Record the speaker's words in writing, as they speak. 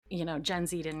Gen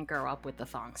Z didn't grow up with the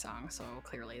thong song, so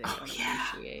clearly they don't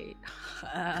appreciate.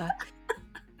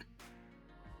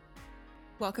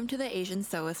 Welcome to the Asian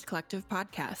Sewist Collective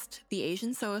podcast. The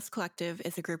Asian Sewist Collective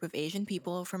is a group of Asian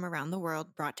people from around the world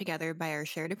brought together by our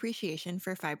shared appreciation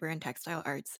for fiber and textile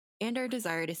arts and our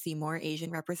desire to see more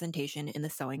Asian representation in the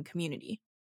sewing community.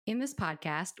 In this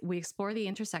podcast, we explore the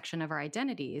intersection of our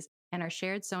identities and our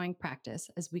shared sewing practice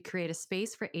as we create a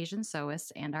space for Asian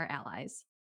sewists and our allies.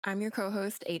 I'm your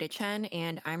co-host, Ada Chen,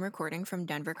 and I'm recording from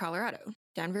Denver, Colorado.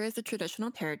 Denver is the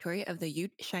traditional territory of the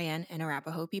Ute, Cheyenne, and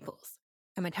Arapaho peoples.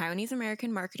 I'm a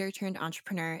Taiwanese-American marketer turned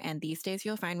entrepreneur, and these days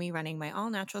you'll find me running my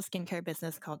all-natural skincare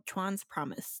business called Chuan's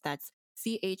Promise. That's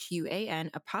CHUAN''S,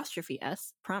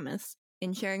 Promise,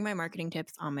 and sharing my marketing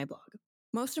tips on my blog.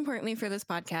 Most importantly for this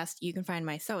podcast, you can find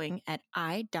my sewing at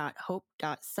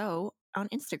i.hope.sew on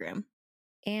Instagram.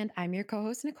 And I'm your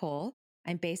co-host, Nicole.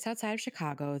 I'm based outside of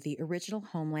Chicago, the original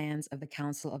homelands of the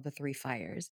Council of the Three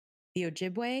Fires, the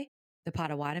Ojibwe, the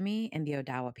Potawatomi, and the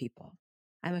Odawa people.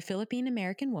 I'm a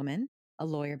Philippine-American woman, a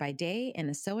lawyer by day, and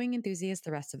a sewing enthusiast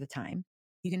the rest of the time.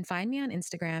 You can find me on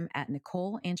Instagram at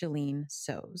Nicole Angeline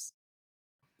Sews.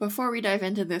 Before we dive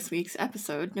into this week's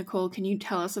episode, Nicole, can you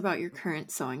tell us about your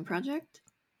current sewing project?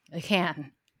 I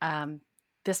can.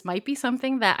 This might be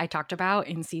something that I talked about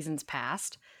in seasons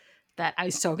past, that I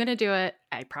was so going to do it.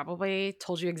 I probably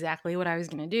told you exactly what I was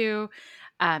going to do,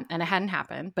 and it hadn't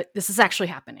happened, but this is actually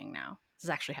happening now. This is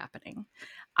actually happening.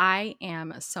 I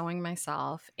am sewing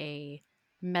myself a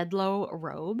medlow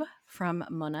robe from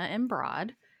Muna and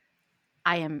Broad.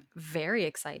 I am very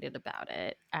excited about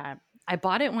it. I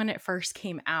bought it when it first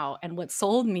came out, and what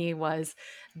sold me was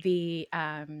the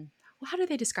how do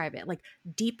they describe it? Like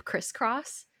deep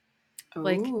crisscross.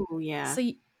 Oh, yeah. So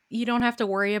you don't have to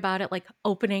worry about it like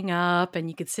opening up, and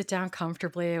you could sit down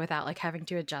comfortably without like having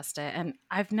to adjust it. And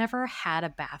I've never had a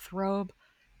bathrobe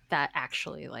that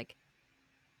actually like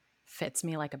fits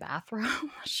me like a bathrobe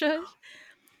should.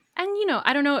 And,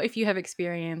 I don't know if you have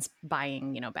experience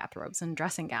buying, bathrobes and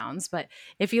dressing gowns, but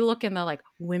if you look in the like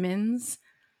women's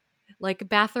like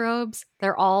bathrobes,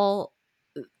 they're all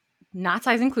not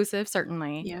size inclusive,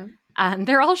 certainly. Yeah. And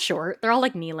they're all short. They're all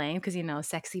like knee length because,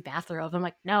 sexy bathrobe. I'm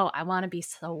like, no, I want to be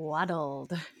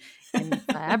swaddled in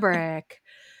fabric.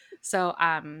 So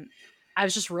I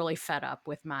was just really fed up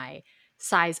with my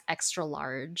size extra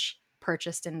large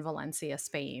purchased in Valencia,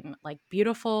 Spain, like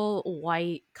beautiful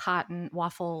white cotton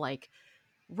waffle like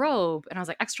robe. And I was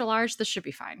like, extra large, this should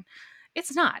be fine.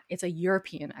 It's not. It's a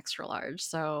European extra large.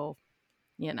 So,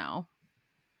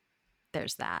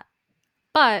 there's that.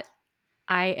 But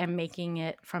I am making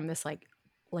it from this like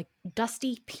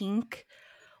dusty pink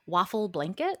waffle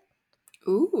blanket.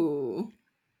 Ooh.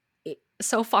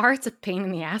 So far, it's a pain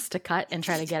in the ass to cut and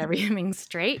try to get everything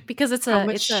straight because it's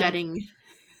shedding?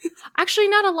 Actually,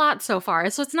 not a lot so far.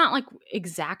 So it's not like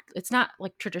exact. It's not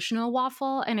like traditional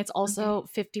waffle, and it's also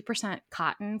 50%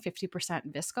 cotton,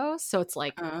 50% viscose. So it's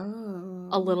like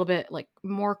a little bit like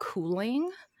more cooling.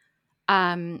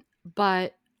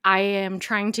 But I am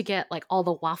trying to get like all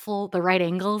the right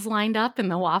angles lined up in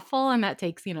the waffle, and that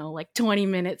takes like 20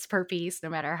 minutes per piece, no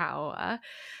matter how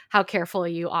careful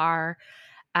you are.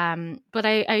 But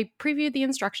I previewed the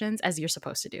instructions as you're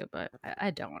supposed to do, but I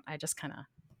don't. I just kind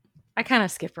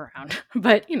of skip around.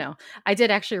 But I did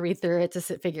actually read through it to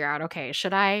figure out, okay,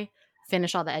 should I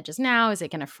finish all the edges now? Is it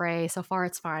going to fray? So far,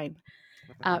 it's fine.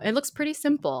 It looks pretty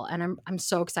simple, and I'm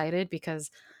so excited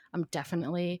because I'm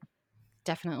definitely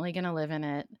going to live in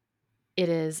it. It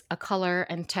is a color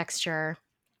and texture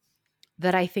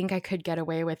that I think I could get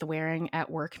away with wearing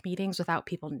at work meetings without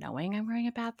people knowing I'm wearing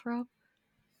a bathrobe.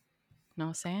 Know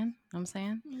what I'm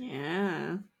saying?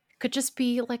 Yeah. Could just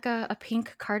be like a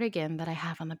pink cardigan that I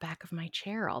have on the back of my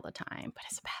chair all the time, but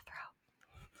it's a bathrobe.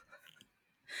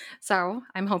 So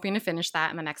I'm hoping to finish that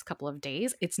in the next couple of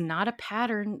days. It's not a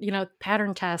pattern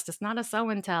test. It's not a sew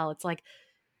and tell. It's like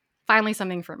finally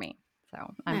something for me.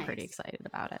 So I'm pretty excited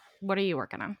about it. What are you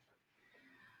working on?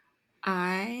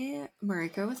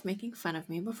 Marika was making fun of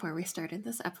me before we started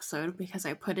this episode because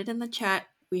I put it in the chat.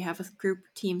 We have a group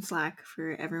team Slack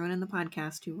for everyone in the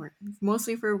podcast who work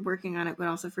mostly for working on it, but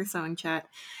also for sewing chat.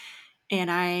 And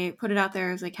I put it out there.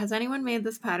 I was like, has anyone made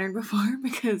this pattern before?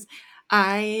 Because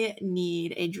I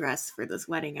need a dress for this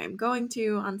wedding I'm going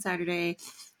to on Saturday.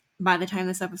 By the time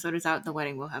this episode is out, the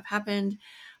wedding will have happened.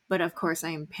 But of course,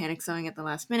 I am panic sewing at the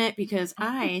last minute because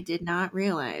I did not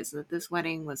realize that this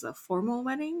wedding was a formal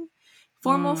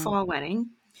fall wedding.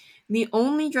 The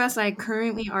only dress I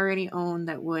currently already own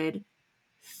that would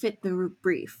fit the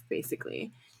brief,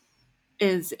 basically,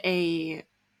 is a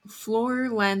floor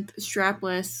length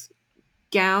strapless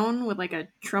gown with like a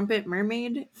trumpet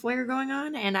mermaid flare going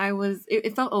on, and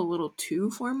it felt a little too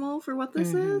formal for what this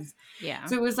Mm-hmm. is. Yeah.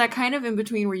 So it was that kind of in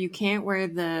between where you can't wear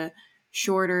the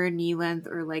shorter knee length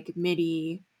or like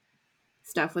midi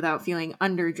stuff without feeling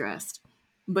underdressed,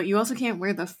 but you also can't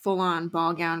wear the full on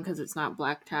ball gown because it's not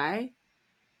black tie.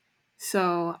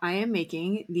 So I am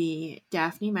making the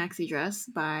Daphne maxi dress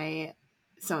by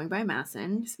Sewing by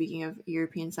Masson. Speaking of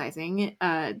European sizing,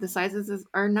 the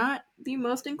are not the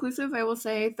most inclusive, I will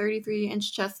say.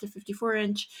 33-inch chest to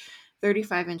 54-inch,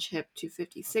 35-inch hip to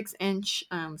 56-inch.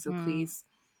 So Mm. please,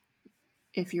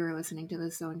 if you're listening to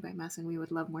this Sewing by Masson, we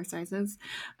would love more sizes.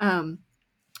 Um,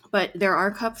 but there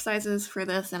are cup sizes for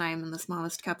this, and I'm in the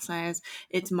smallest cup size.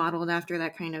 It's modeled after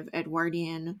that kind of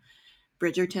Edwardian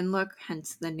Bridgerton look,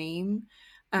 hence the name.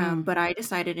 Mm. But I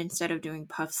decided instead of doing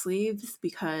puff sleeves,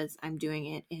 because I'm doing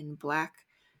it in black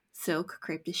silk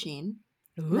crepe de chine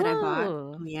that I bought.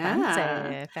 Ooh, Yeah.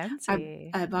 fancy, I,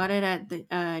 fancy. I bought it at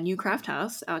the new craft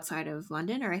house outside of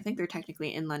London, or I think they're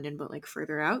technically in London, but like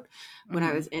further out when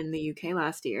I Mm. was in the UK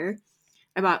last year.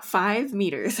 About 5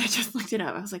 meters. I just looked it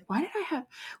up. I was like,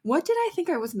 what did I think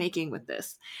I was making with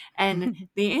this? And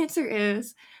the answer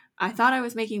is, I thought I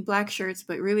was making black shirts,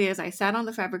 but really is I sat on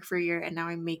the fabric for a year and now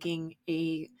I'm making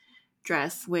a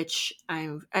dress, which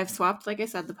I've swapped, like I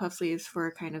said, the puff sleeves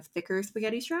for kind of thicker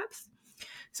spaghetti straps.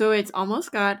 So it's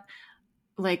almost got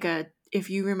like if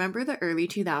you remember the early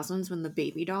 2000s when the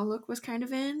baby doll look was kind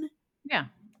of in, Yeah.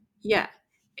 yeah.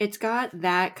 It's got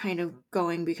that kind of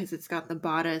going because it's got the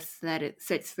bodice that it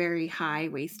sits very high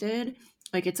waisted.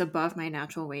 Like it's above my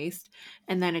natural waist.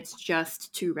 And then it's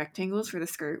just two rectangles for the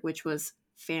skirt, which was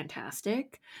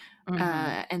fantastic.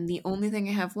 Mm-hmm. And the only thing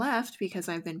I have left, because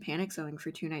I've been panic sewing for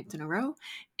 2 nights in a row,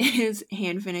 is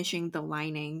hand finishing the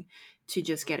lining to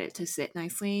just get it to sit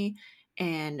nicely.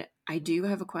 And I do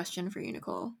have a question for you,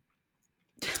 Nicole.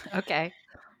 Okay.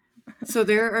 So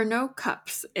there are no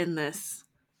cups in this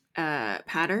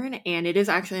pattern, and it is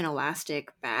actually an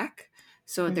elastic back,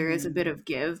 so there is a Mm-hmm. bit of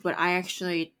give. But I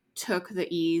actually took the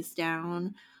ease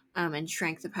down and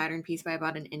shrank the pattern piece by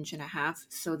about 1.5 inches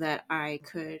so that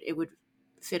it would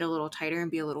fit a little tighter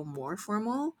and be a little more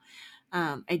formal.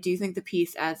 I do think the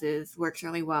piece as is works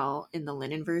really well in the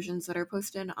linen versions that are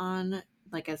posted on,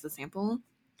 like as a sample.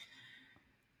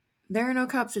 There are no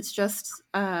cups. It's just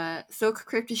silk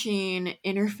crepe de chine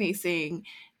interfacing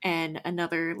and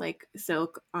another like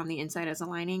silk on the inside as a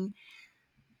lining.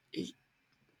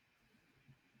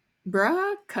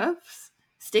 Bra, cups,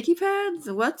 sticky pads.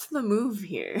 What's the move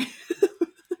here?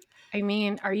 I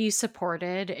mean, are you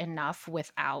supported enough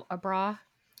without a bra?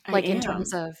 I Like in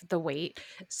terms am of the weight.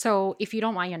 So if you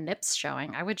don't want your nips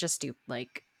showing, I would just do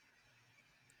like,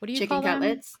 what do you chicken call them?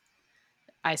 cutlets.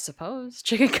 I suppose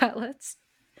chicken cutlets.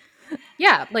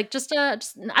 Yeah, like just I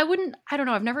don't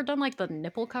know, I've never done like the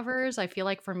nipple covers. I feel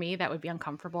like for me that would be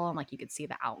uncomfortable and like you could see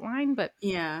the outline, but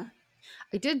Yeah.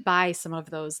 I did buy some of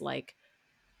those like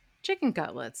chicken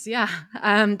cutlets, yeah,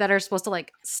 that are supposed to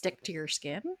like stick to your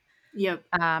skin. Yep.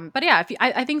 But yeah,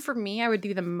 I think for me, I would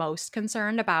be the most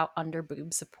concerned about under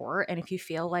boob support. And if you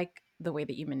feel like the way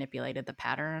that you manipulated the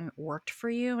pattern worked for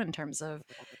you in terms of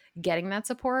getting that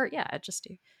support, yeah, I just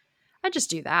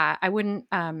do that. I wouldn't.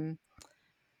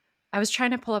 I was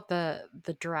trying to pull up the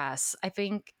dress. I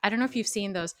don't know if you've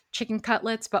seen those chicken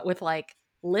cutlets, but with like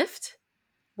lift,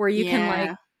 where you can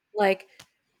Yeah. like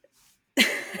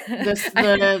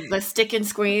The stick and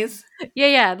squeeze.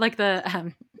 yeah, like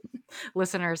the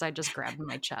listeners. I just grabbed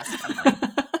my chest and like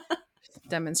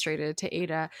demonstrated it to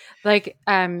Ada. Like,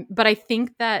 but I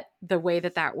think that the way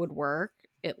that that would work,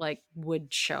 it like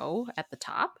would show at the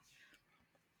top.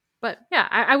 But yeah,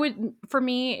 I would. For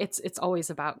me, it's always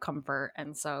about comfort,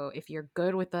 and so if you're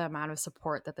good with the amount of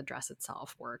support that the dress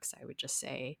itself works, I would just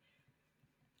say,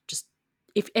 just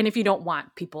if you don't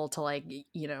want people to like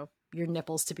your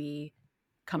nipples to be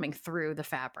coming through the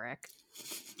fabric,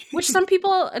 which some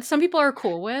people are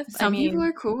cool with. I Some people mean,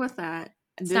 are cool with that.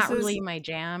 it's This not is really my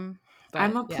jam,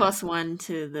 I'm but a yeah. +1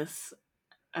 to this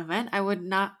event. I would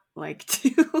not like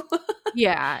to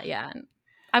Yeah, yeah.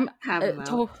 I'm have uh, them out.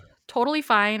 to- totally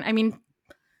fine. I mean,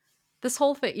 this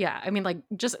whole thing, yeah. I mean, like,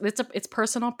 just it's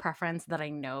personal preference that I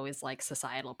know is like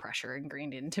societal pressure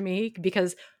ingrained into me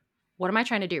because what am I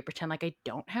trying to do? Pretend like I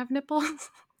don't have nipples?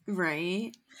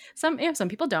 Right. Some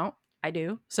people don't. I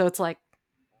do. So it's like,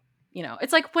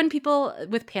 it's like when people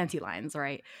with panty lines,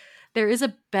 right? There is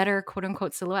a better quote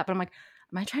unquote silhouette, but I'm like,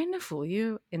 am I trying to fool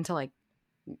you into like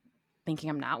thinking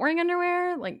I'm not wearing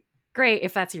underwear? Like, great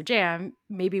if that's your jam.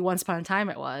 Maybe once upon a time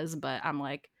it was, but I'm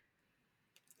like,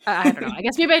 I don't know. I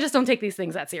guess maybe I just don't take these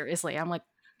things that seriously. I'm like,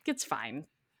 it's fine.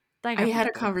 I I never had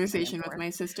a did like wearing conversation with underwear. my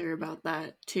sister about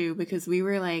that too, because we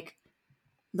were like,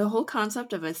 the whole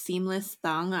concept of a seamless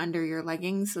thong under your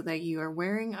leggings so that you are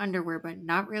wearing underwear but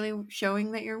not really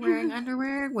showing that you're wearing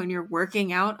underwear when you're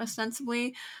working out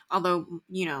ostensibly, although,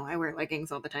 you know, I wear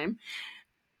leggings all the time,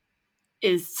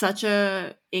 is such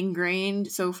a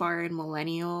ingrained so far in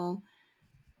millennial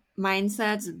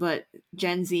mindsets, but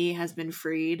Gen Z has been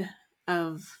freed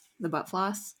of the butt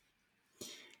floss.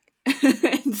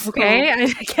 And so Okay, I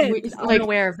we get like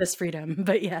unaware of this freedom,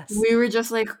 but yes. we were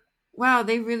just like, wow,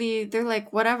 they're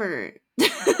like, whatever.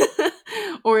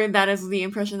 Or that is the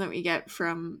impression that we get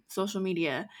from social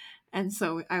media. And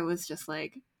so I was just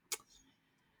like,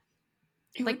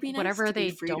 it would Like be nice whatever, to be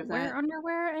they freed of don't wear that.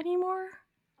 underwear anymore?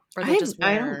 Or they just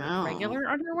I don't wear know. regular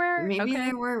underwear? Maybe Okay.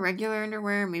 they wear regular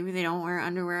underwear. Maybe they don't wear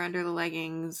underwear under the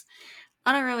leggings.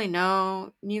 I don't really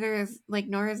know. Neither is like,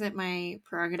 nor is it my Like,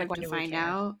 prerogative why to do we find care?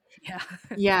 out. Yeah.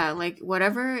 Yeah, like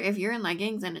whatever. If you're in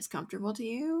leggings and it's comfortable to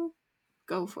you,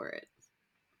 go for it.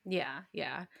 Yeah,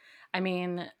 yeah. I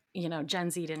mean,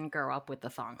 Gen Z didn't grow up with the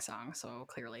thong song, so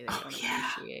clearly they Oh don't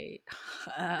yeah. appreciate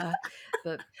uh,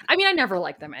 the. I mean, I never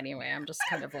liked them anyway. I'm just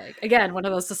kind of like, again, one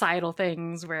of those societal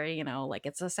things where like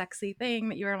it's a sexy thing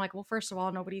that you're like, well, first of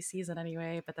all, nobody sees it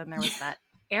anyway. But then there was that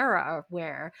era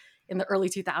where in the early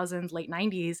 2000s, late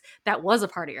 90s, that was a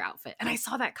part of your outfit, and I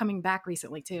saw that coming back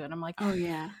recently too, and I'm like, Oh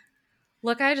yeah.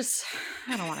 look, I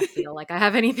don't want to feel like I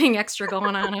have anything extra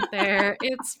going on up there.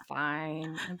 It's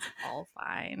fine. It's all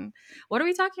fine. What are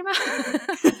we talking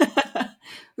about?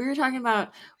 We were talking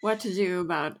about what to do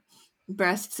about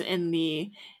breasts in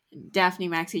the Daphne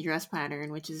maxi dress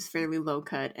pattern, which is fairly low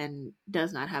cut and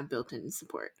does not have built-in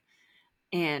support.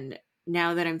 And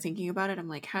now that I'm thinking about it, I'm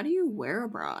like, how do you wear a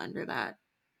bra under that?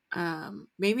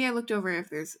 Maybe I looked over if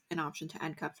there's an option to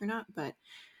add cups or not, but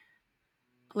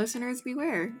listeners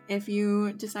beware. If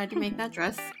you decide to make that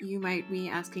dress, you might be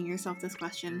asking yourself this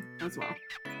question as well.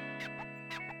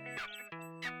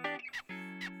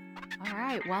 All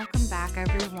right, welcome back,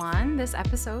 everyone. This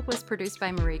episode was produced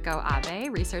by Mariko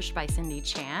Abe, researched by Cindy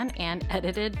Chan, and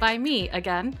edited by me.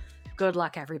 Again, good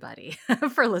luck, everybody,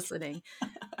 for listening.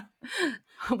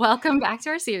 Welcome back to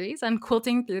our series on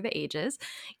quilting through the ages.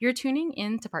 You're tuning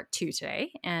in to part 2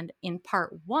 today, and in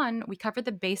part 1, we covered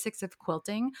the basics of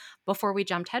quilting before we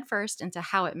jumped headfirst into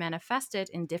how it manifested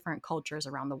in different cultures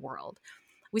around the world.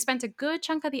 We spent a good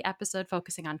chunk of the episode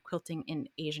focusing on quilting in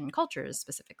Asian cultures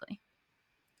specifically.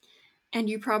 And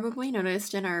you probably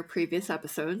noticed in our previous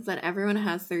episodes that everyone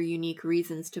has their unique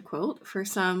reasons to quilt. For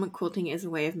some, quilting is a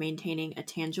way of maintaining a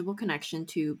tangible connection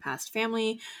to past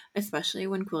family, especially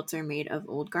when quilts are made of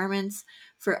old garments.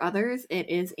 For others, it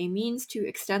is a means to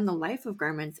extend the life of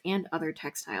garments and other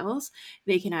textiles.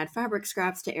 They can add fabric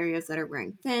scraps to areas that are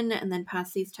wearing thin and then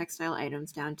pass these textile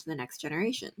items down to the next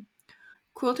generation.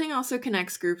 Quilting also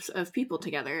connects groups of people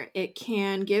together. It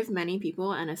can give many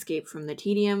people an escape from the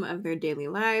tedium of their daily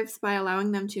lives by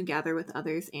allowing them to gather with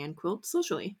others and quilt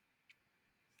socially.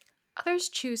 Others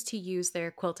choose to use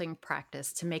their quilting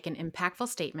practice to make an impactful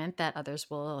statement that others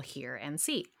will hear and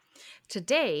see.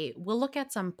 Today, we'll look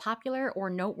at some popular or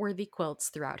noteworthy quilts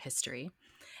throughout history.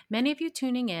 Many of you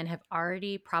tuning in have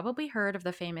already probably heard of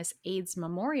the famous AIDS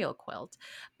memorial quilt,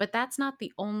 but that's not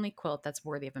the only quilt that's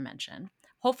worthy of a mention.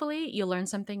 Hopefully, you'll learn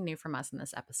something new from us in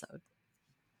this episode.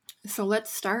 So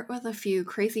let's start with a few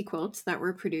crazy quilts that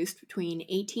were produced between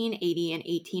 1880 and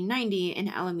 1890 in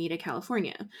Alameda,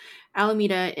 California.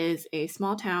 Alameda is a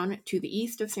small town to the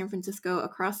east of San Francisco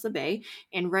across the bay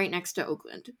and right next to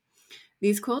Oakland.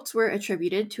 These quilts were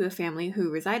attributed to a family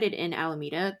who resided in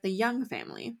Alameda, the Young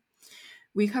family.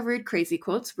 We covered crazy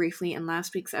quilts briefly in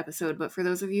last week's episode, but for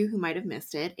those of you who might have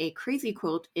missed it, a crazy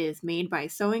quilt is made by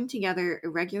sewing together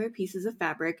irregular pieces of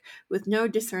fabric with no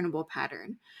discernible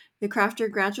pattern. The crafter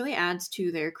gradually adds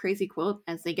to their crazy quilt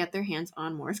as they get their hands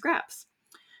on more scraps.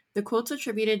 The quilts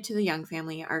attributed to the Young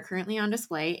family are currently on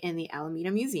display in the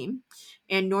Alameda Museum,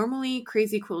 and normally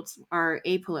crazy quilts are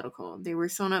apolitical. They were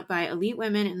sewn up by elite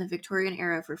women in the Victorian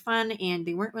era for fun, and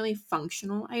they weren't really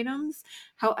functional items.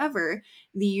 However,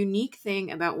 the unique thing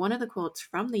about one of the quilts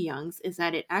from the Youngs is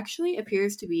that it actually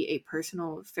appears to be a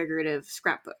personal figurative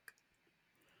scrapbook.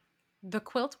 The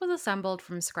quilt was assembled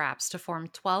from scraps to form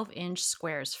 12-inch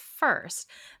squares first,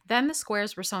 then the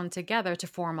squares were sewn together to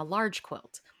form a large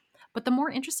quilt. But the more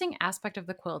interesting aspect of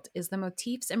the quilt is the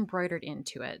motifs embroidered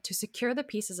into it to secure the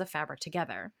pieces of fabric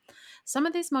together. Some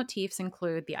of these motifs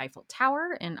include the Eiffel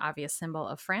Tower, an obvious symbol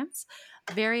of France,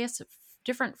 various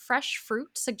different fresh fruit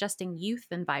suggesting youth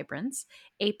and vibrance,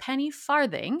 a penny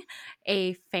farthing,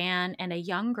 a fan, and a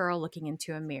young girl looking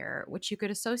into a mirror, which you could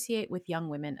associate with young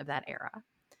women of that era.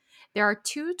 There are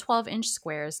two 12-inch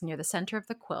squares near the center of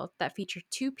the quilt that feature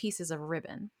two pieces of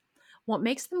ribbon. What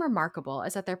makes them remarkable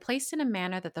is that they're placed in a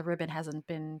manner that the ribbon hasn't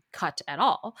been cut at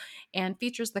all and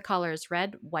features the colors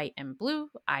red, white, and blue,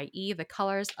 i.e., the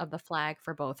colors of the flag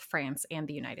for both France and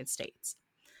the United States.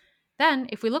 Then,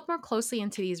 if we look more closely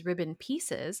into these ribbon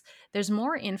pieces, there's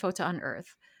more info to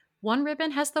unearth. One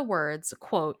ribbon has the words,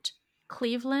 quote,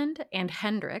 Cleveland and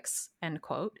Hendricks, end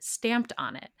quote, stamped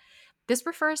on it. This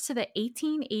refers to the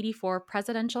 1884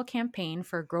 presidential campaign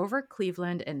for Grover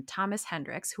Cleveland and Thomas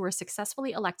Hendricks, who were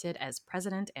successfully elected as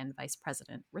president and vice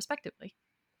president, respectively.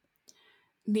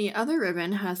 The other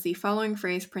ribbon has the following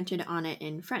phrase printed on it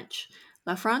in French: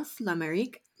 La France,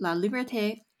 l'Amérique, la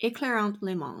liberté éclairant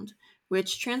le monde,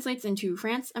 which translates into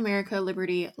France, America,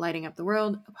 liberty, lighting up the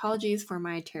world. Apologies for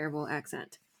my terrible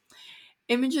accent.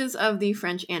 Images of the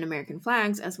French and American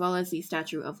flags, as well as the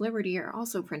Statue of Liberty, are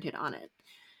also printed on it.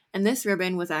 And this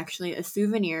ribbon was actually a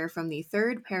souvenir from the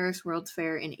Third Paris World's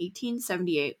Fair in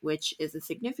 1878, which is a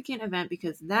significant event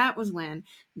because that was when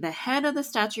the head of the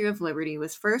Statue of Liberty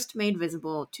was first made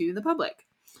visible to the public.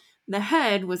 The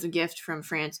head was a gift from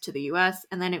France to the US,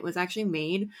 and then it was actually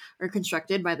made or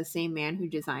constructed by the same man who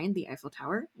designed the Eiffel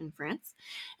Tower in France.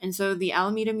 And so the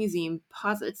Alameda Museum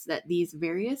posits that these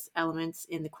various elements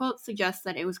in the quilt suggest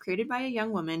that it was created by a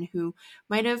young woman who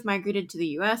might have migrated to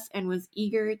the US and was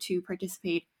eager to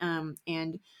participate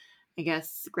and I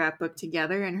guess scrapbook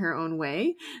together in her own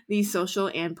way the social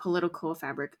and political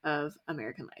fabric of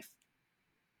American life.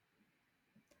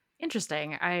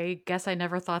 Interesting. I guess I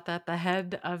never thought that the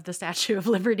head of the Statue of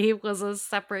Liberty was a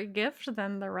separate gift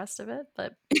than the rest of it,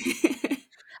 but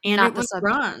And not it the was subject.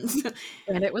 bronze.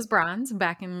 And it was bronze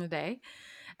back in the day.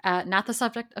 Not the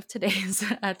subject of today's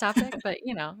topic, but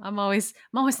I'm always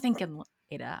thinking,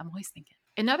 Ada. I'm always thinking.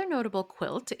 Another notable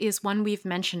quilt is one we've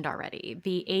mentioned already,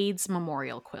 the AIDS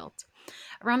Memorial Quilt.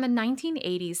 Around the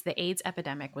 1980s, the AIDS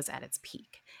epidemic was at its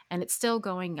peak, and it's still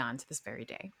going on to this very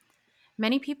day.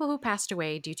 Many people who passed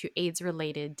away due to AIDS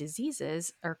related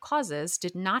diseases or causes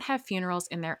did not have funerals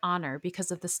in their honor because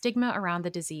of the stigma around the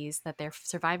disease that their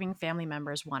surviving family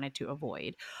members wanted to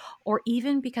avoid, or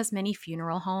even because many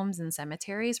funeral homes and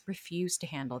cemeteries refused to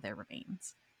handle their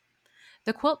remains.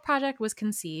 The Quilt Project was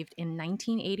conceived in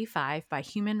 1985 by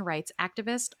human rights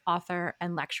activist, author,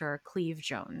 and lecturer Cleve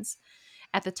Jones.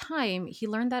 At the time, he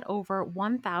learned that over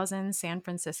 1,000 San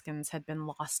Franciscans had been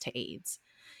lost to AIDS.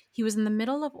 He was in the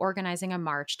middle of organizing a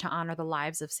march to honor the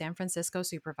lives of San Francisco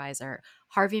Supervisor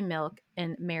Harvey Milk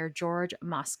and Mayor George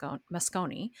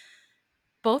Moscone,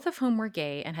 both of whom were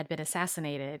gay and had been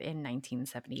assassinated in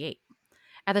 1978.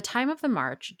 At the time of the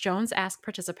march, Jones asked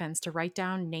participants to write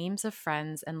down names of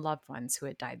friends and loved ones who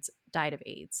had died of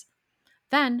AIDS.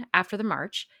 Then, after the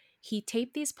march, he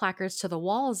taped these placards to the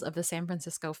walls of the San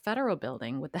Francisco Federal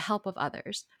Building with the help of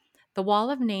others. The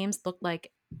wall of names looked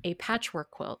like a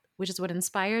patchwork quilt, which is what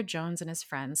inspired Jones and his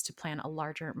friends to plan a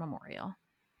larger memorial.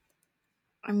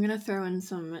 I'm going to throw in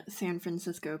some San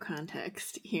Francisco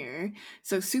context here.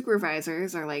 So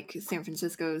supervisors are like San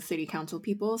Francisco city council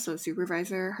people. So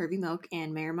Supervisor Harvey Milk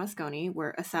and Mayor Moscone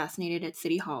were assassinated at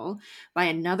City Hall by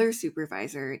another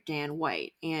supervisor, Dan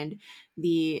White. And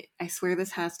I swear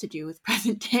this has to do with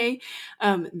present day,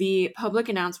 the public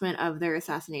announcement of their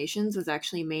assassinations was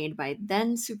actually made by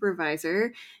then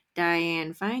Supervisor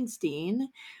Dianne Feinstein.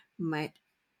 Might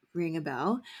ring a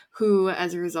bell, who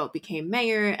as a result became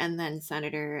mayor and then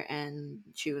senator, and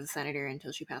she was a senator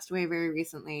until she passed away very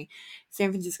recently.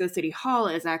 San Francisco City Hall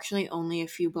is actually only a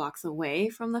few blocks away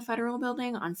from the federal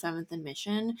building on 7th and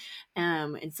Mission,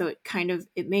 and so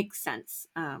it makes sense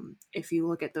if you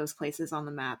look at those places on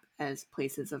the map as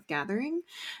places of gathering.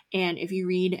 And if you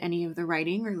read any of the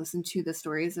writing or listen to the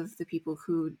stories of the people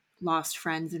who lost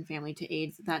friends and family to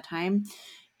AIDS at that time,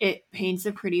 it paints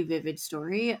a pretty vivid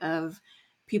story of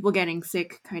people getting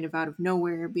sick kind of out of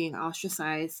nowhere, being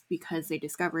ostracized because they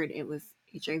discovered it was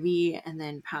HIV, and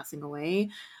then passing away.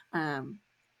 And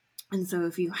so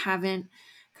if you haven't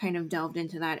kind of delved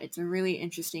into that, it's a really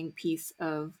interesting piece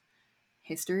of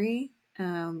history,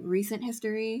 recent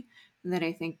history, that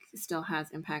I think still has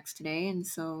impacts today. And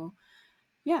so,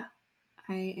 yeah,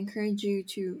 I encourage you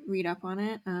to read up on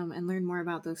it and learn more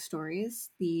about those stories.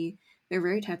 They're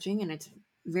very touching, and it's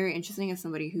very interesting as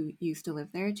somebody who used to live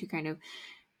there to kind of,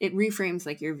 it reframes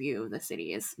like your view of the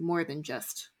city as more than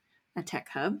just a tech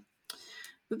hub.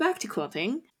 But back to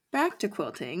quilting.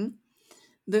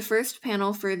 The first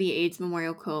panel for the AIDS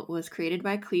Memorial Quilt was created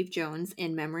by Cleve Jones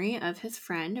in memory of his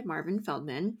friend Marvin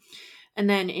Feldman. And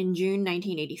then in June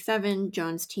 1987,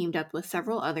 Jones teamed up with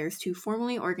several others to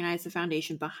formally organize the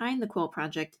foundation behind the quilt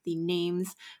project, the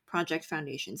NAMES Project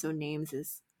Foundation. So NAMES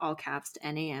is all caps,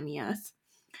 NAMES.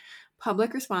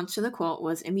 Public response to the quilt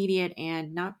was immediate,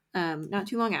 and not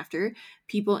too long after,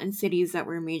 people in cities that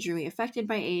were majorly affected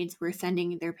by AIDS were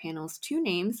sending their panels to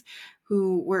names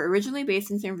who were originally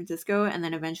based in San Francisco and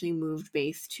then eventually moved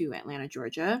base to Atlanta,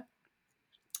 Georgia.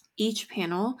 Each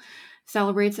panel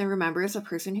celebrates and remembers a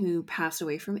person who passed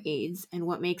away from AIDS, and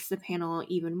what makes the panel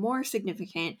even more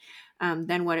significant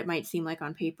than what it might seem like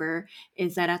on paper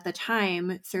is that at the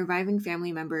time, surviving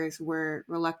family members were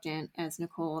reluctant, as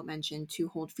Nicole mentioned, to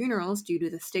hold funerals due to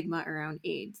the stigma around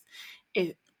AIDS.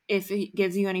 If, if it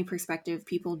gives you any perspective,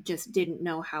 people just didn't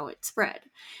know how it spread.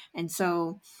 And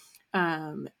so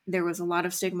there was a lot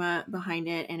of stigma behind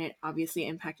it, and it obviously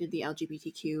impacted the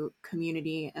LGBTQ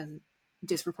community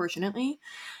disproportionately.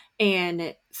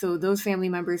 And so those family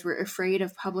members were afraid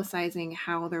of publicizing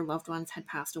how their loved ones had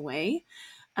passed away.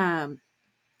 Um,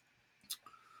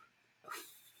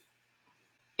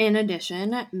 in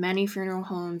addition, many funeral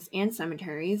homes and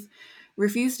cemeteries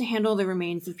refused to handle the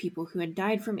remains of people who had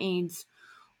died from AIDS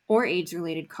or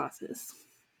AIDS-related causes.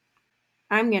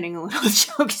 I'm getting a little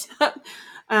choked up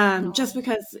just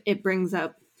because it brings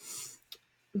up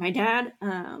my dad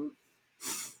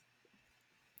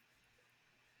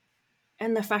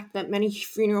and the fact that many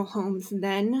funeral homes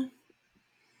then,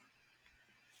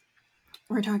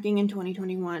 we're talking in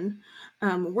 2021,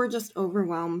 were just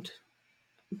overwhelmed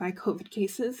by COVID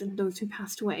cases and those who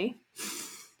passed away,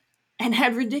 and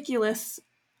had ridiculous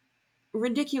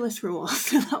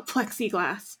rules about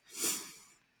plexiglass.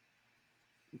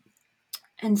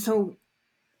 And so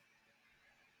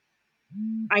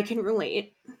I can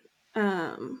relate.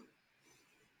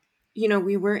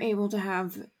 We were able to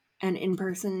have an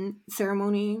in-person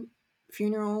ceremony,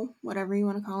 funeral, whatever you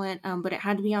want to call it, but it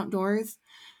had to be outdoors.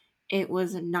 It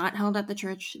was not held at the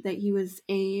church that he was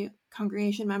a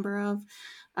congregation member of,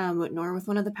 nor with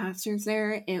one of the pastors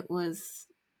there. It was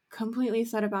completely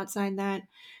set up outside that.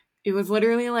 It was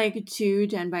literally like 2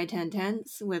 10 by 10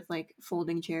 tents with like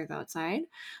folding chairs outside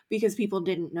because people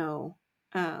didn't know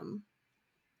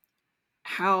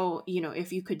how,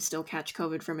 if you could still catch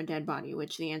COVID from a dead body,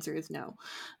 which the answer is no.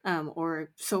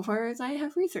 Or so far as I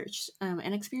have researched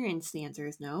and experienced, the answer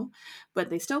is no. But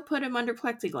they still put him under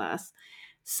plexiglass.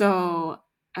 So,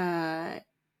 yeah,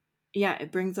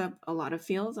 it brings up a lot of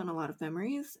feels and a lot of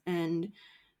memories. And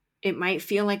it might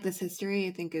feel like this history,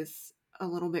 I think, is a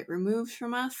little bit removed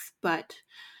from us, but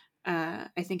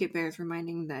I think it bears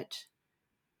reminding that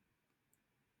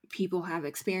people have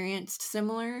experienced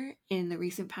similar in the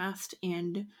recent past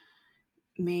and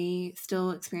may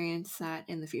still experience that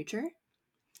in the future.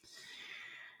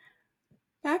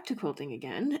 Back to quilting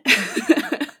again.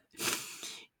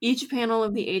 Each panel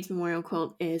of the AIDS Memorial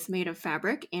Quilt is made of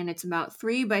fabric, and it's about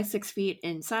 3 by 6 feet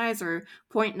in size, or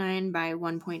 0.9 by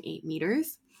 1.8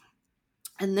 meters.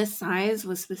 And this size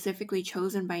was specifically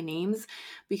chosen by names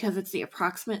because it's the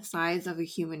approximate size of a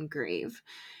human grave.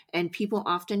 And people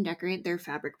often decorate their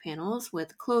fabric panels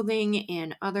with clothing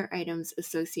and other items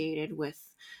associated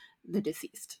with the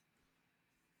deceased.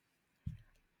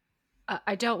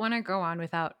 I don't want to go on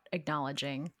without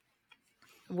acknowledging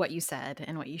what you said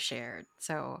and what you shared.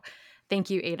 So thank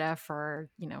you, Ada, for,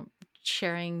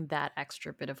 sharing that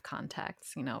extra bit of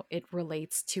context. It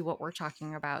relates to what we're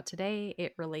talking about today.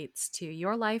 It relates to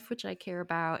your life, which I care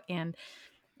about. And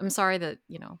I'm sorry that,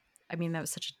 that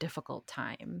was such a difficult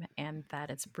time and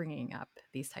that it's bringing up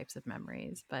these types of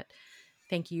memories. But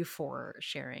thank you for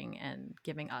sharing and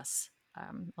giving us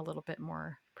a little bit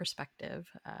more perspective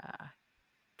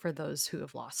for those who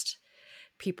have lost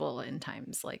people in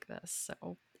times like this.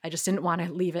 So I just didn't want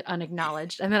to leave it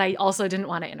unacknowledged. And then I also didn't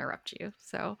want to interrupt you.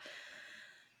 So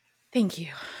thank you.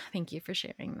 Thank you for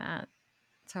sharing that.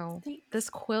 So Thanks. this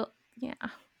quilt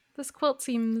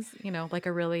seems, like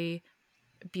a really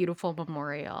beautiful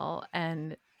memorial.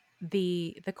 And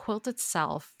the quilt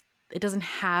itself, it doesn't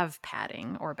have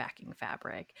padding or backing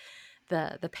fabric.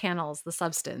 The panels, the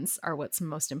substance are what's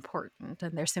most important,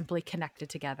 and they're simply connected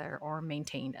together or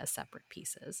maintained as separate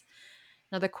pieces.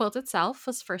 Now, the quilt itself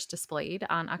was first displayed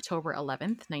on October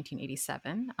 11th,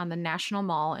 1987, on the National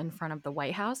Mall in front of the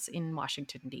White House in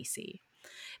Washington, D.C.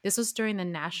 This was during the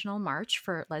National March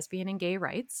for Lesbian and Gay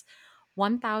Rights.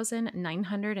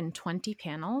 1,920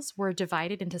 panels were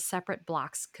divided into separate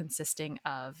blocks consisting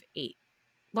of 8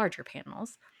 larger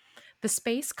panels. The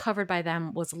space covered by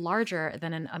them was larger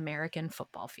than an American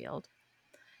football field.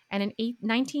 And in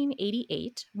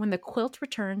 1988, when the quilt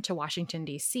returned to Washington,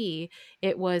 D.C.,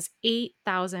 it was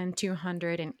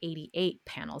 8,288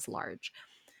 panels large.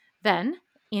 Then,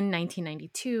 in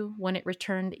 1992, when it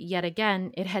returned yet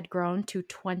again, it had grown to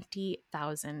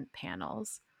 20,000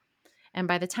 panels. And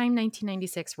by the time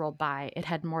 1996 rolled by, it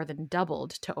had more than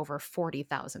doubled to over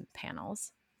 40,000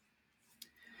 panels.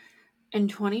 In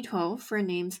 2012, for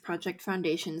Names Project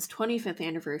Foundation's 25th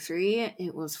anniversary,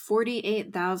 it was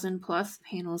 48,000 plus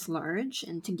panels large.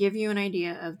 And to give you an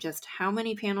idea of just how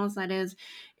many panels that is,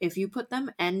 if you put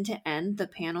them end to end, the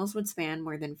panels would span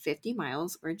more than 50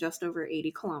 miles or just over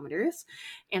 80 kilometers.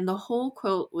 And the whole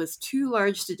quilt was too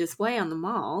large to display on the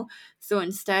mall, so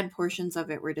instead, portions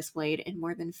of it were displayed in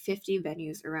more than 50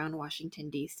 venues around Washington,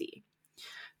 D.C.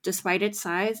 Despite its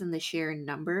size and the sheer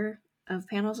number of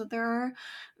panels that there are,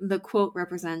 the quilt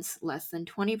represents less than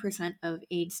 20% of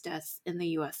AIDS deaths in the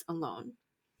US alone.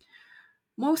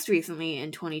 Most recently,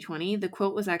 in 2020, the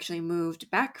quilt was actually moved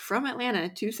back from Atlanta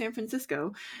to San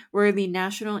Francisco, where the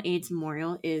National AIDS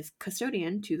Memorial is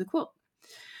custodian to the quilt.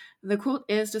 The quilt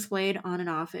is displayed on and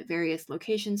off at various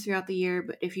locations throughout the year,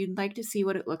 but if you'd like to see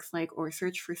what it looks like or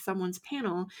search for someone's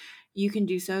panel, you can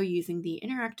do so using the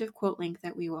interactive quilt link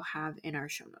that we will have in our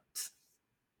show notes.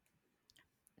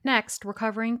 Next, we're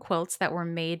covering quilts that were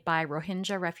made by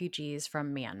Rohingya refugees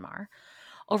from Myanmar.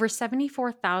 Over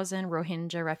 74,000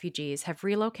 Rohingya refugees have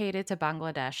relocated to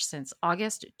Bangladesh since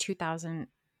August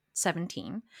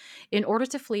 2017 in order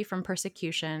to flee from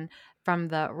persecution from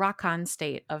the Rakhine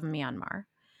state of Myanmar.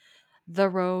 The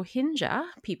Rohingya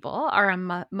people are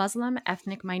a Muslim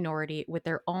ethnic minority with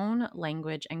their own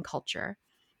language and culture.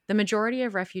 The majority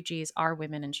of refugees are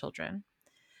women and children.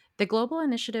 The Global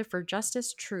Initiative for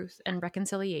Justice, Truth, and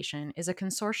Reconciliation is a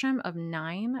consortium of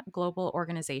 9 global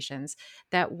organizations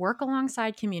that work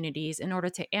alongside communities in order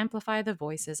to amplify the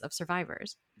voices of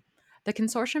survivors. The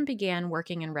consortium began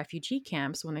working in refugee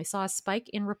camps when they saw a spike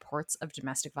in reports of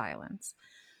domestic violence.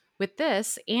 With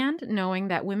this, and knowing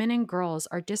that women and girls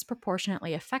are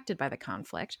disproportionately affected by the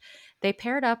conflict, they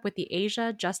paired up with the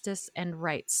Asia Justice and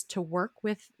Rights to work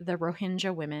with the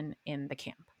Rohingya women in the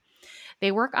camp.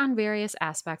 They work on various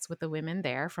aspects with the women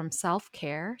there, from self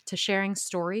care to sharing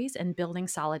stories and building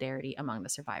solidarity among the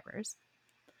survivors.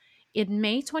 In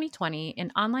May 2020,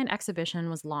 an online exhibition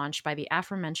was launched by the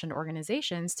aforementioned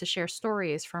organizations to share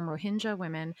stories from Rohingya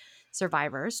women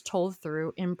survivors told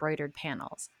through embroidered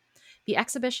panels. The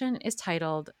exhibition is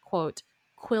titled, quote,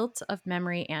 Quilt of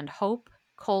Memory and Hope,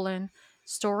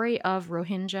 Story of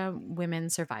Rohingya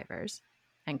Women Survivors,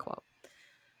 end quote.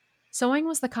 Sewing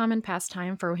was the common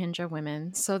pastime for Rohingya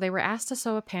women, so they were asked to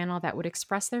sew a panel that would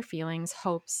express their feelings,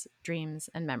 hopes, dreams,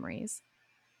 and memories.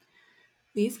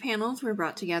 These panels were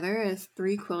brought together as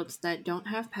 3 quilts that don't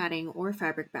have padding or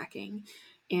fabric backing,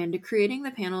 and creating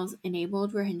the panels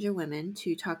enabled Rohingya women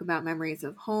to talk about memories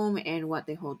of home and what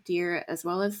they hold dear, as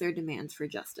well as their demands for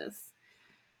justice.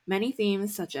 Many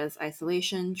themes, such as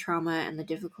isolation, trauma, and the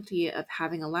difficulty of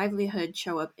having a livelihood,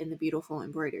 show up in the beautiful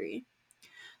embroidery.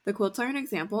 The quilts are an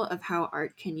example of how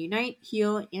art can unite,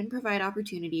 heal, and provide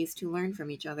opportunities to learn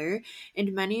from each other,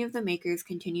 and many of the makers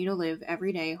continue to live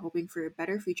every day hoping for a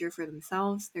better future for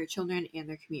themselves, their children, and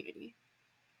their community.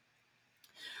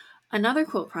 Another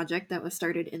quilt project that was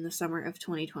started in the summer of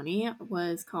 2020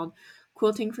 was called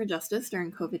Quilting for Justice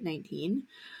during COVID-19.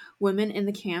 Women in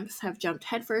the camps have jumped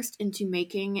headfirst into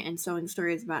making and sewing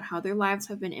stories about how their lives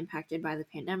have been impacted by the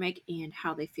pandemic and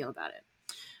how they feel about it.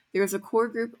 There is a core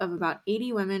group of about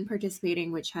 80 women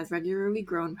participating, which has regularly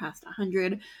grown past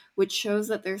 100, which shows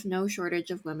that there's no shortage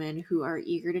of women who are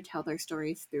eager to tell their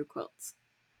stories through quilts.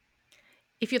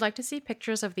 If you'd like to see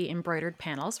pictures of the embroidered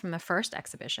panels from the first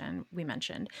exhibition we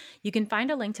mentioned, you can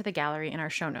find a link to the gallery in our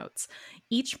show notes.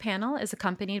 Each panel is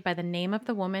accompanied by the name of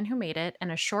the woman who made it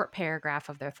and a short paragraph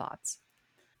of their thoughts.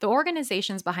 The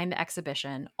organizations behind the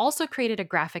exhibition also created a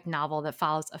graphic novel that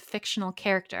follows a fictional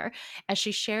character as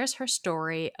she shares her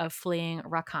story of fleeing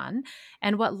Rakhine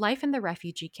and what life in the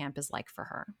refugee camp is like for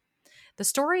her. The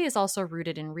story is also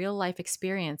rooted in real life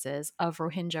experiences of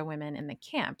Rohingya women in the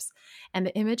camps, and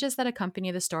the images that accompany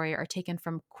the story are taken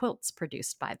from quilts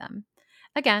produced by them.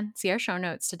 Again, see our show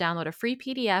notes to download a free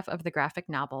PDF of the graphic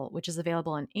novel, which is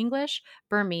available in English,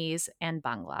 Burmese, and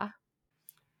Bangla.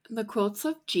 The quilts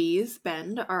of G's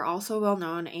Bend are also well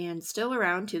known and still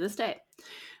around to this day.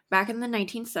 Back in the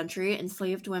 19th century,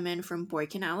 enslaved women from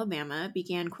Boykin, Alabama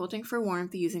began quilting for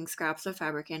warmth using scraps of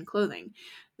fabric and clothing.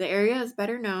 The area is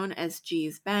better known as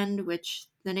G's Bend, which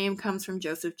the name comes from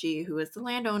Joseph G., who was the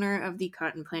landowner of the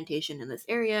cotton plantation in this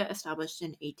area, established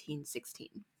in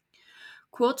 1816.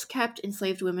 Quilts kept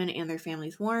enslaved women and their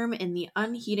families warm in the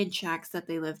unheated shacks that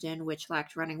they lived in, which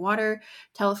lacked running water,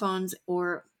 telephones,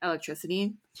 or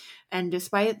electricity. And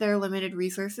despite their limited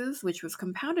resources, which was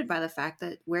compounded by the fact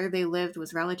that where they lived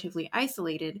was relatively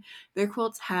isolated, their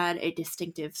quilts had a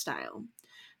distinctive style.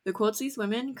 The quilts these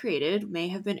women created may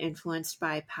have been influenced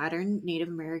by patterned Native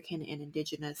American and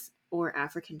indigenous or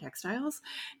African textiles,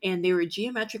 and they were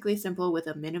geometrically simple with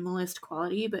a minimalist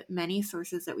quality, but many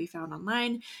sources that we found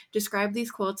online describe these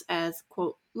quilts as,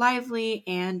 quote, lively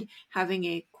and having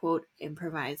a, quote,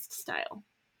 improvised style.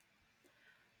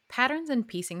 Patterns and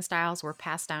piecing styles were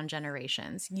passed down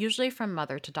generations, usually from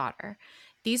mother to daughter.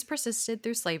 These persisted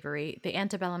through slavery, the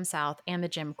antebellum South, and the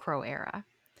Jim Crow era.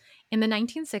 In the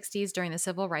 1960s, during the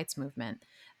Civil Rights Movement,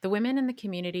 the women in the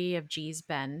community of Gee's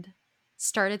Bend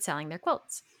started selling their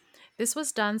quilts. This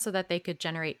was done so that they could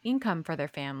generate income for their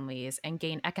families and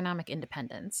gain economic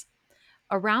independence.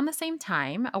 Around the same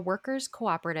time, a workers'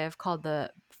 cooperative called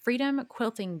the Freedom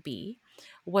Quilting Bee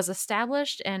was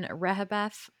established in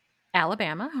Rehoboth,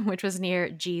 Alabama, which was near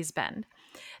Gee's Bend.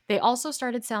 They also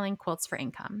started selling quilts for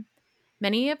income.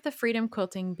 Many of the Freedom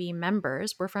Quilting Bee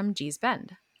members were from Gee's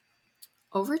Bend.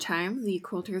 Over time, the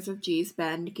quilters of Gee's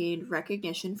Bend gained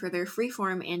recognition for their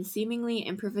freeform and seemingly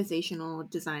improvisational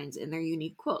designs in their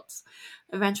unique quilts.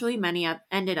 Eventually, many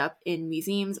ended up in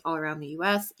museums all around the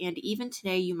US, and even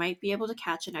today, you might be able to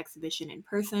catch an exhibition in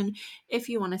person if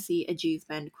you want to see a Gee's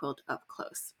Bend quilt up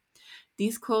close.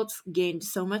 These quilts gained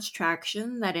so much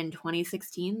traction that in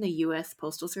 2016, the US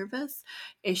Postal Service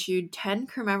issued 10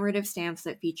 commemorative stamps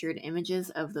that featured images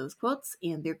of those quilts,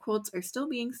 and their quilts are still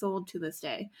being sold to this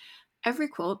day. Every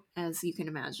quilt, as you can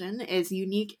imagine, is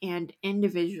unique and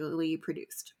individually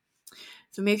produced.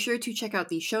 So make sure to check out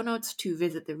the show notes to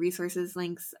visit the resources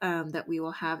links that we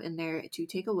will have in there to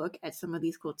take a look at some of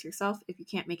these quilts yourself if you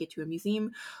can't make it to a museum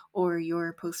or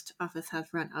your post office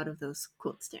has run out of those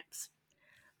quilt stamps.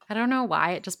 I don't know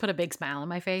why, it just put a big smile on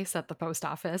my face that the post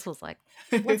office was like,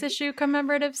 let's issue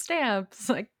commemorative stamps.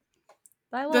 Like,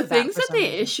 I The love that things for that some they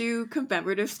reason. issue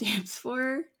commemorative stamps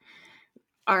for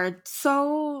are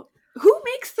so. Who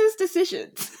makes those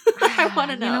decisions? I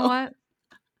want to You know know. what?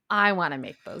 I want to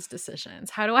make those decisions.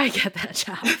 How do I get that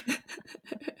job?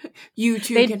 You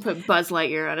too They'd can put Buzz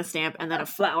Lightyear on a stamp and then a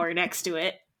flower next to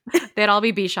it. they'd all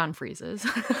be Bichon Freezes.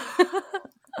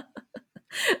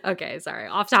 Okay, sorry.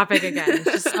 Off topic again. It's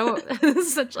just so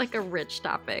such like a rich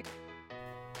topic.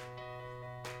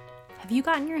 Have you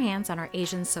gotten your hands on our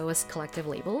Asian Sewist Collective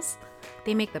labels?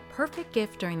 They make the perfect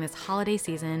gift during this holiday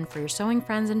season for your sewing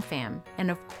friends and fam,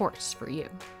 and of course for you.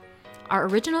 Our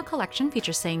original collection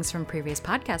features sayings from previous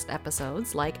podcast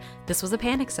episodes, like "This was a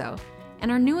panic sew,"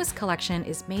 and our newest collection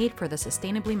is made for the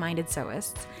sustainably minded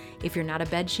sewists. If you're not a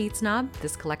bedsheet snob,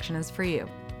 this collection is for you.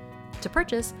 To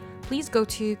purchase, please go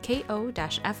to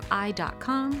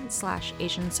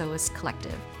ko-fi.com/Asian Sewist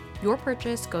Collective. Your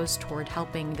purchase goes toward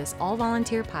helping this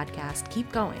all-volunteer podcast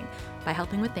keep going by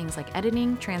helping with things like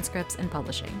editing, transcripts, and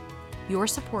publishing. Your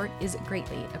support is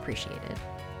greatly appreciated.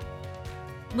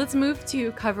 Let's move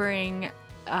to covering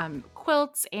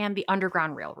quilts and the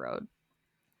Underground Railroad.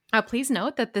 Please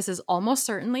note that this is almost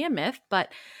certainly a myth,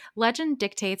 but legend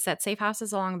dictates that safe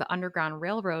houses along the Underground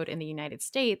Railroad in the United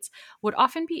States would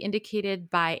often be indicated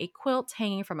by a quilt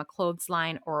hanging from a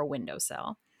clothesline or a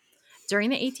windowsill.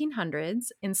 During the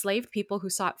 1800s, enslaved people who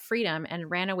sought freedom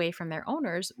and ran away from their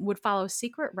owners would follow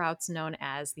secret routes known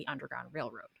as the Underground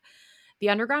Railroad. The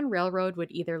Underground Railroad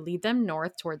would either lead them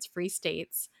north towards free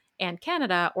states and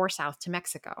Canada or south to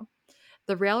Mexico.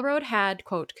 The railroad had,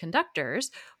 quote, conductors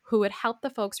who would help the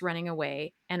folks running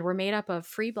away and were made up of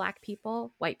free Black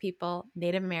people, white people,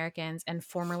 Native Americans, and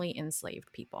formerly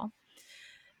enslaved people.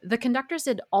 The conductors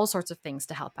did all sorts of things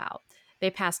to help out. They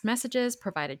passed messages,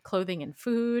 provided clothing and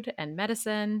food and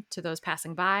medicine to those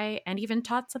passing by, and even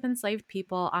taught some enslaved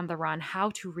people on the run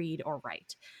how to read or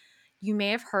write. You may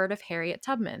have heard of Harriet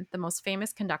Tubman, the most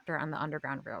famous conductor on the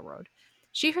Underground Railroad.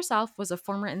 She herself was a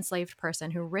former enslaved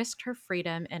person who risked her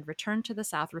freedom and returned to the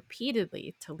South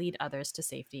repeatedly to lead others to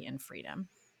safety and freedom.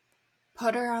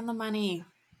 Put her on the money.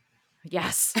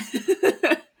 Yes.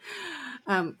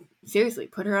 Seriously,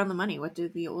 put her on the money. What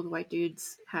did the old white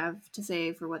dudes have to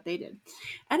say for what they did?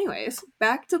 Anyways,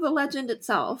 back to the legend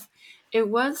itself. It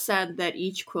was said that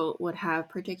each quilt would have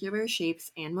particular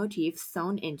shapes and motifs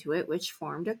sewn into it, which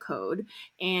formed a code,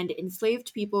 and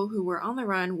enslaved people who were on the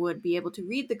run would be able to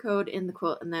read the code in the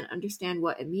quilt and then understand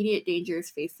what immediate dangers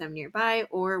faced them nearby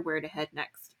or where to head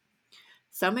next.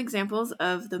 Some examples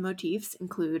of the motifs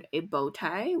include a bow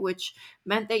tie, which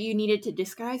meant that you needed to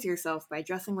disguise yourself by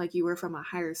dressing like you were from a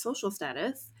higher social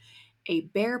status, a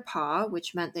bear paw,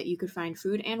 which meant that you could find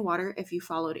food and water if you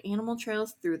followed animal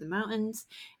trails through the mountains,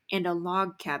 and a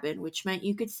log cabin, which meant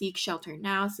you could seek shelter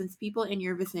now since people in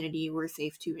your vicinity were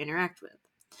safe to interact with.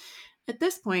 At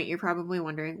this point, you're probably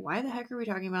wondering, why the heck are we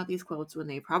talking about these quilts when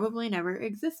they probably never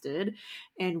existed?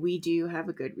 And we do have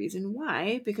a good reason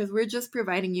why, because we're just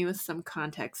providing you with some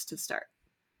context to start.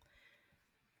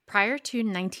 Prior to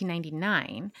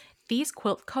 1999, These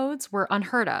quilt codes were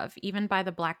unheard of, even by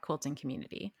the Black quilting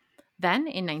community. Then,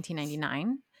 in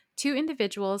 1999, two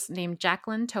individuals named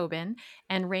Jacqueline Tobin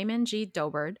and Raymond G.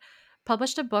 Dobard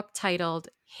published a book titled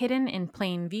Hidden in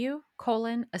Plain View,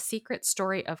 A Secret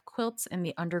Story of Quilts in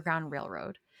the Underground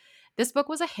Railroad. This book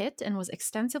was a hit and was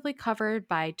extensively covered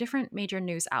by different major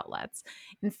news outlets.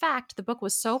 In fact, the book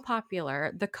was so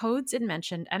popular, the codes it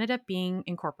mentioned ended up being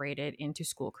incorporated into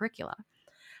school curricula.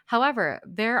 However,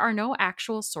 there are no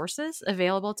actual sources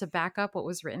available to back up what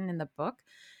was written in the book.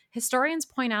 Historians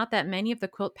point out that many of the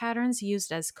quilt patterns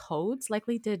used as codes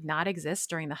likely did not exist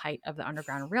during the height of the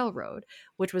Underground Railroad,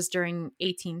 which was during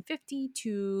 1850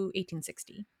 to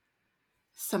 1860.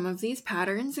 Some of these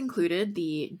patterns included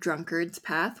the drunkard's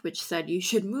path, which said you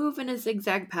should move in a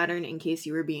zigzag pattern in case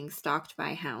you were being stalked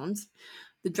by hounds.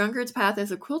 The drunkard's path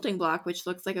is a quilting block which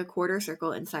looks like a quarter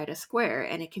circle inside a square,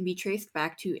 and it can be traced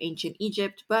back to ancient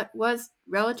Egypt, but was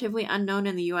relatively unknown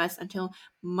in the US until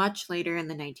much later in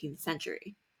the 19th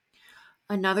century.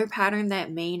 Another pattern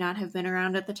that may not have been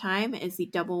around at the time is the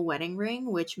double wedding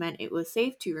ring, which meant it was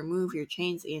safe to remove your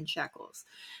chains and shackles.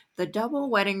 The double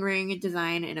wedding ring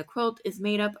design in a quilt is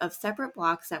made up of separate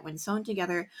blocks that, when sewn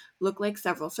together, look like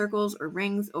several circles or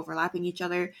rings overlapping each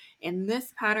other, and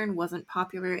this pattern wasn't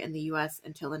popular in the US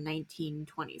until the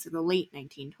 1920s, or the late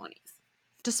 1920s.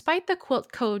 Despite the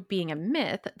quilt code being a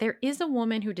myth, there is a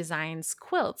woman who designs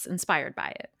quilts inspired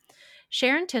by it.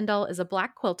 Sharon Tyndall is a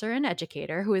Black quilter and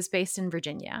educator who is based in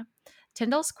Virginia.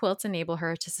 Tyndall's quilts enable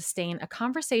her to sustain a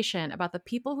conversation about the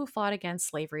people who fought against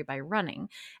slavery by running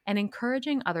and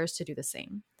encouraging others to do the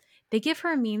same. They give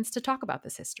her a means to talk about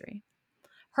this history.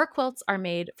 Her quilts are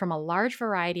made from a large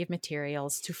variety of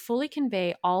materials to fully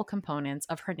convey all components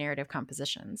of her narrative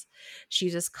compositions. She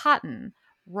uses cotton,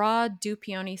 raw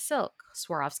Dupioni silk,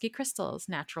 Swarovski crystals,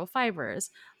 natural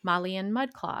fibers, Malian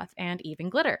mudcloth, and even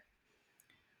glitter.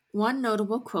 One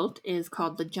notable quilt is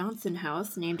called the Johnson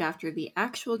House, named after the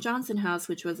actual Johnson House,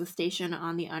 which was a station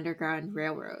on the Underground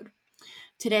Railroad.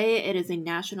 Today, it is a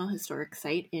National Historic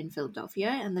Site in Philadelphia,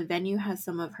 and the venue has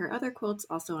some of her other quilts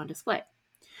also on display.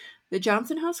 The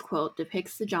Johnson House quilt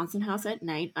depicts the Johnson House at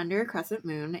night under a crescent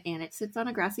moon, and it sits on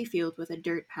a grassy field with a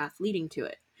dirt path leading to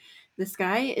it. The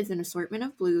sky is an assortment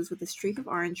of blues with a streak of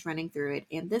orange running through it,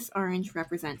 and this orange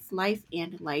represents life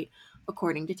and light,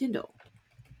 according to Tyndall.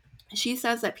 She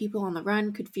says that people on the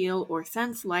run could feel or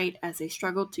sense light as they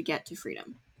struggled to get to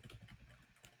freedom.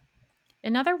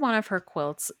 Another one of her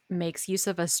quilts makes use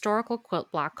of a historical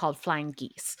quilt block called Flying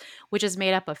Geese, which is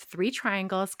made up of three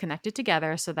triangles connected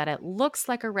together so that it looks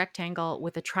like a rectangle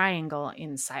with a triangle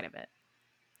inside of it.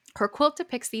 Her quilt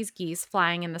depicts these geese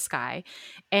flying in the sky,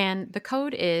 and the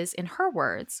code is, in her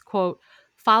words, quote,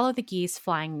 follow the geese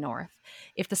flying north.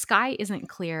 If the sky isn't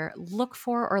clear, look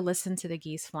for or listen to the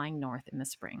geese flying north in the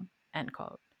spring, end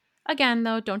quote. Again,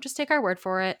 though, don't just take our word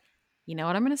for it. You know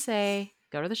what I'm going to say.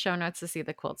 Go to the show notes to see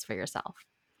the quilts for yourself.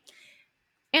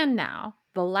 And now,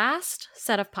 the last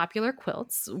set of popular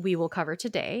quilts we will cover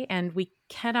today, and we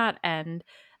cannot end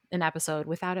an episode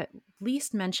without at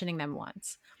least mentioning them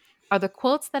once, are the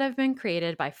quilts that have been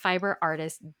created by fiber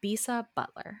artist Bisa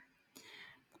Butler.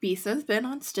 Bisa's been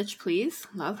on Stitch Please,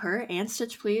 love her, and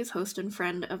Stitch Please, host and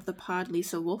friend of the pod,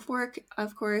 Lisa Wolfwork,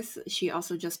 of course. She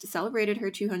also just celebrated her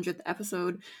 200th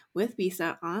episode with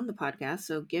Bisa on the podcast,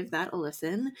 so give that a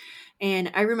listen.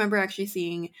 And I remember actually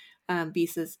seeing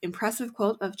Bisa's impressive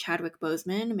quilt of Chadwick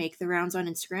Boseman make the rounds on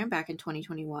Instagram back in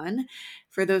 2021.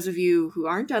 For those of you who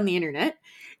aren't on the internet,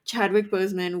 Chadwick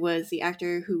Boseman was the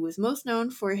actor who was most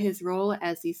known for his role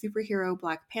as the superhero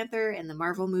Black Panther in the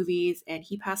Marvel movies, and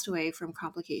he passed away from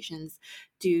complications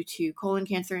due to colon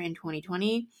cancer in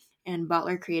 2020, and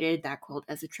Butler created that quilt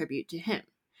as a tribute to him.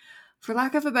 For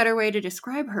lack of a better way to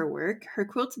describe her work, her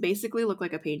quilts basically look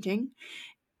like a painting,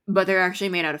 but they're actually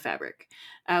made out of fabric,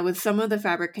 with some of the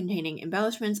fabric containing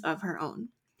embellishments of her own.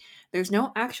 There's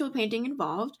no actual painting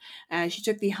involved. She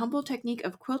took the humble technique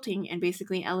of quilting and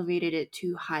basically elevated it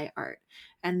to high art.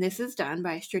 And this is done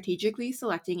by strategically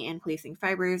selecting and placing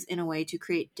fibers in a way to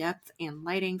create depth and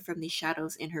lighting from the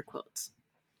shadows in her quilts.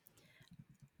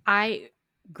 I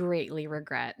greatly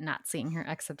regret not seeing her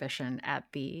exhibition at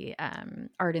the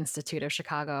Art Institute of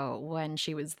Chicago when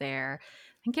she was there.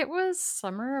 I think it was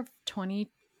summer of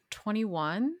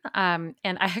 2021. And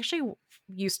I actually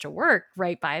used to work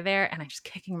right by there, and I'm just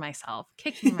kicking myself.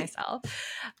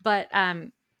 But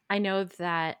I know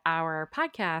that our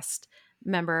podcast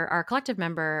member, our collective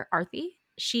member, Arthi,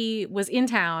 she was in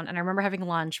town, and I remember having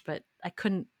lunch, but I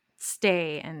couldn't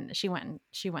stay, and she went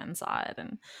and saw it,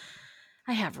 and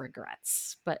I have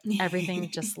regrets, but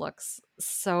everything just looks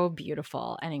so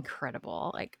beautiful and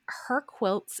incredible. Like her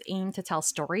quilts aim to tell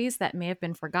stories that may have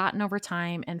been forgotten over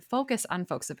time and focus on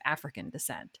folks of African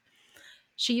descent.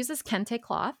 She uses kente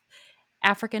cloth,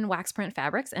 African wax print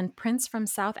fabrics, and prints from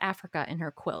South Africa in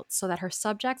her quilts so that her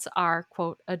subjects are,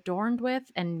 quote, adorned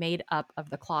with and made up of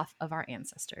the cloth of our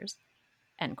ancestors,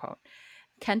 end quote.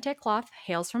 Kente cloth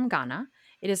hails from Ghana.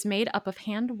 It is made up of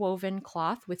hand-woven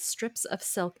cloth with strips of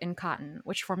silk and cotton,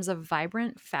 which forms a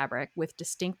vibrant fabric with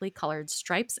distinctly colored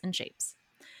stripes and shapes.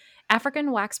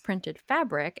 African wax printed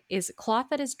fabric is cloth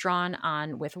that is drawn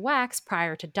on with wax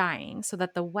prior to dyeing so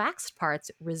that the waxed parts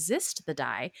resist the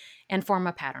dye and form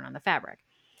a pattern on the fabric.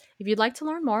 If you'd like to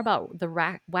learn more about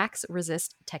the wax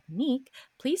resist technique,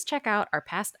 please check out our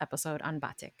past episode on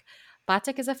batik.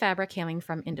 Batik is a fabric hailing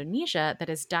from Indonesia that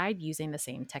is dyed using the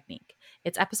same technique.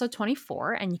 It's episode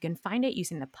 24, and you can find it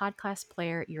using the podcast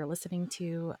player you're listening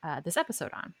to this episode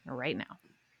on right now.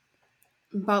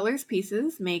 Butler's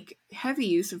pieces make heavy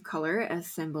use of color as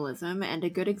symbolism, and a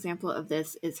good example of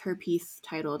this is her piece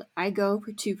titled I Go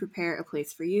to Prepare a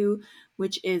Place for You,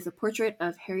 which is a portrait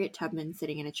of Harriet Tubman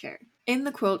sitting in a chair. In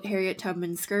the quilt, Harriet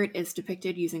Tubman's skirt is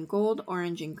depicted using gold,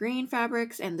 orange, and green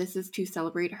fabrics, and this is to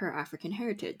celebrate her African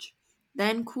heritage.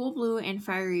 Then cool blue and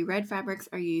fiery red fabrics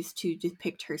are used to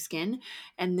depict her skin,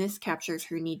 and this captures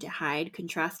her need to hide,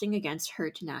 contrasting against her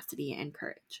tenacity and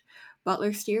courage.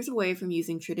 Butler steers away from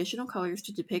using traditional colors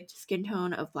to depict skin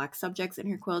tone of Black subjects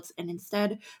in her quilts and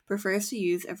instead prefers to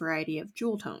use a variety of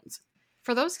jewel tones.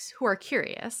 For those who are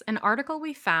curious, an article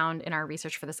we found in our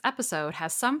research for this episode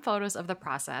has some photos of the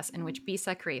process in which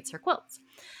Bisa creates her quilts.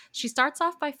 She starts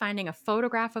off by finding a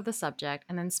photograph of the subject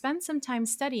and then spends some time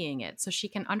studying it so she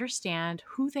can understand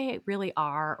who they really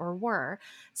are or were,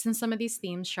 since some of these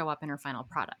themes show up in her final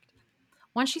product.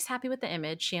 Once she's happy with the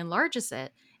image, she enlarges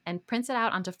it and prints it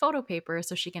out onto photo paper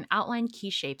so she can outline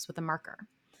key shapes with a marker.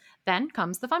 Then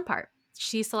comes the fun part.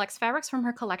 She selects fabrics from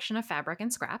her collection of fabric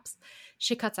and scraps.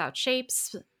 She cuts out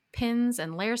shapes, pins,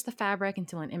 and layers the fabric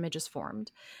until an image is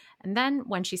formed. And then,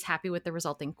 when she's happy with the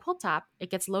resulting quilt top, it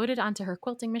gets loaded onto her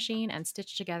quilting machine and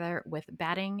stitched together with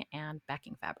batting and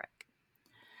backing fabric.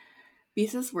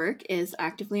 Bisa's work is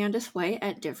actively on display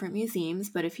at different museums,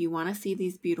 but if you want to see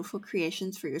these beautiful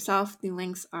creations for yourself, the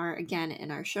links are again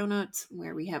in our show notes,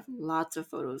 where we have lots of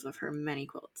photos of her many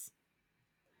quilts.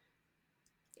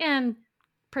 And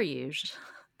per usual,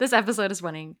 this episode is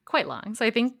running quite long, so I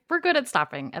think we're good at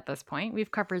stopping at this point.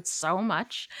 We've covered so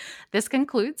much. This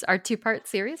concludes our two-part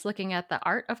series looking at the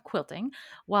art of quilting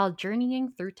while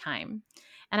journeying through time.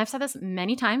 And I've said this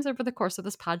many times over the course of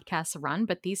this podcast run,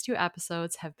 but these two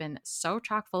episodes have been so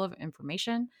chock full of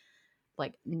information,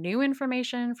 like new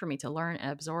information for me to learn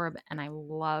and absorb, and I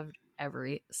loved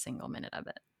every single minute of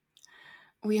it.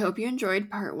 We hope you enjoyed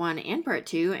part 1 and part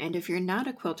 2, and if you're not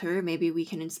a quilter, maybe we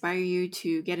can inspire you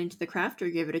to get into the craft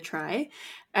or give it a try.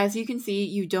 As you can see,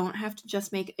 you don't have to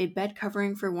just make a bed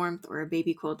covering for warmth or a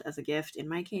baby quilt as a gift, in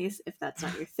my case, if that's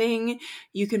not your thing.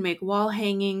 You can make wall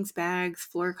hangings, bags,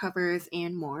 floor covers,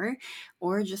 and more,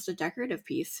 or just a decorative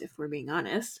piece, if we're being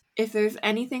honest. If there's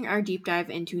anything our deep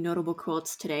dive into notable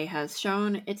quilts today has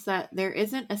shown, it's that there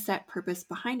isn't a set purpose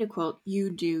behind a quilt, you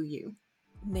do you.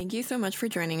 Thank you so much for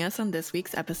joining us on this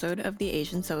week's episode of the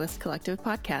Asian Sewist Collective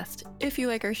podcast. If you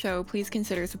like our show, please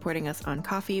consider supporting us on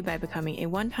Ko-fi by becoming a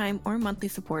one-time or monthly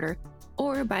supporter,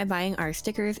 or by buying our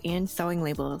stickers and sewing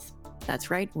labels. That's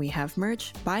right, we have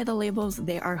merch. Buy the labels,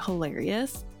 they are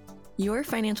hilarious. Your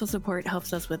financial support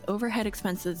helps us with overhead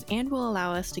expenses and will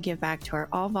allow us to give back to our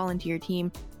all-volunteer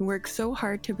team who work so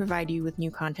hard to provide you with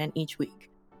new content each week.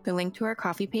 The link to our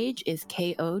Ko-fi page is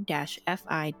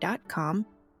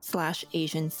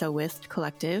ko-fi.com/Asian Sewist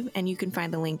Collective, and you can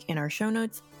find the link in our show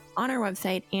notes, on our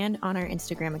website, and on our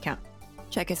Instagram account.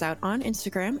 Check us out on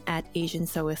Instagram at Asian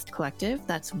Sewist Collective,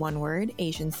 that's one word,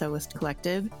 Asian Sewist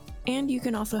Collective, and you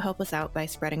can also help us out by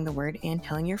spreading the word and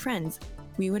telling your friends.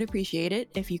 We would appreciate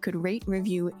it if you could rate,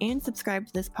 review, and subscribe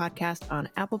to this podcast on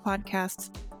Apple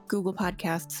Podcasts, Google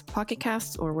Podcasts, Pocket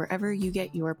Casts, or wherever you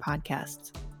get your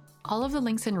podcasts. All of the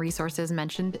links and resources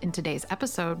mentioned in today's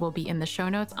episode will be in the show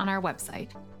notes on our website.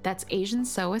 That's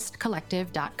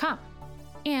AsianSewistCollective.com.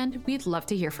 And we'd love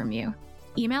to hear from you.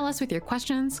 Email us with your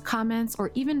questions, comments,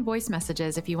 or even voice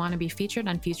messages if you want to be featured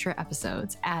on future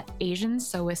episodes at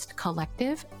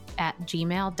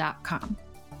AsianSewistCollective@gmail.com.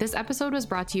 This episode was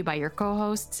brought to you by your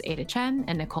co-hosts Ada Chen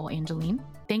and Nicole Angeline.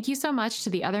 Thank you so much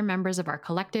to the other members of our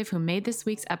collective who made this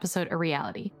week's episode a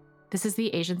reality. This is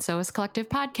the Asian Sewist Collective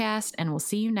podcast, and we'll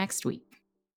see you next week.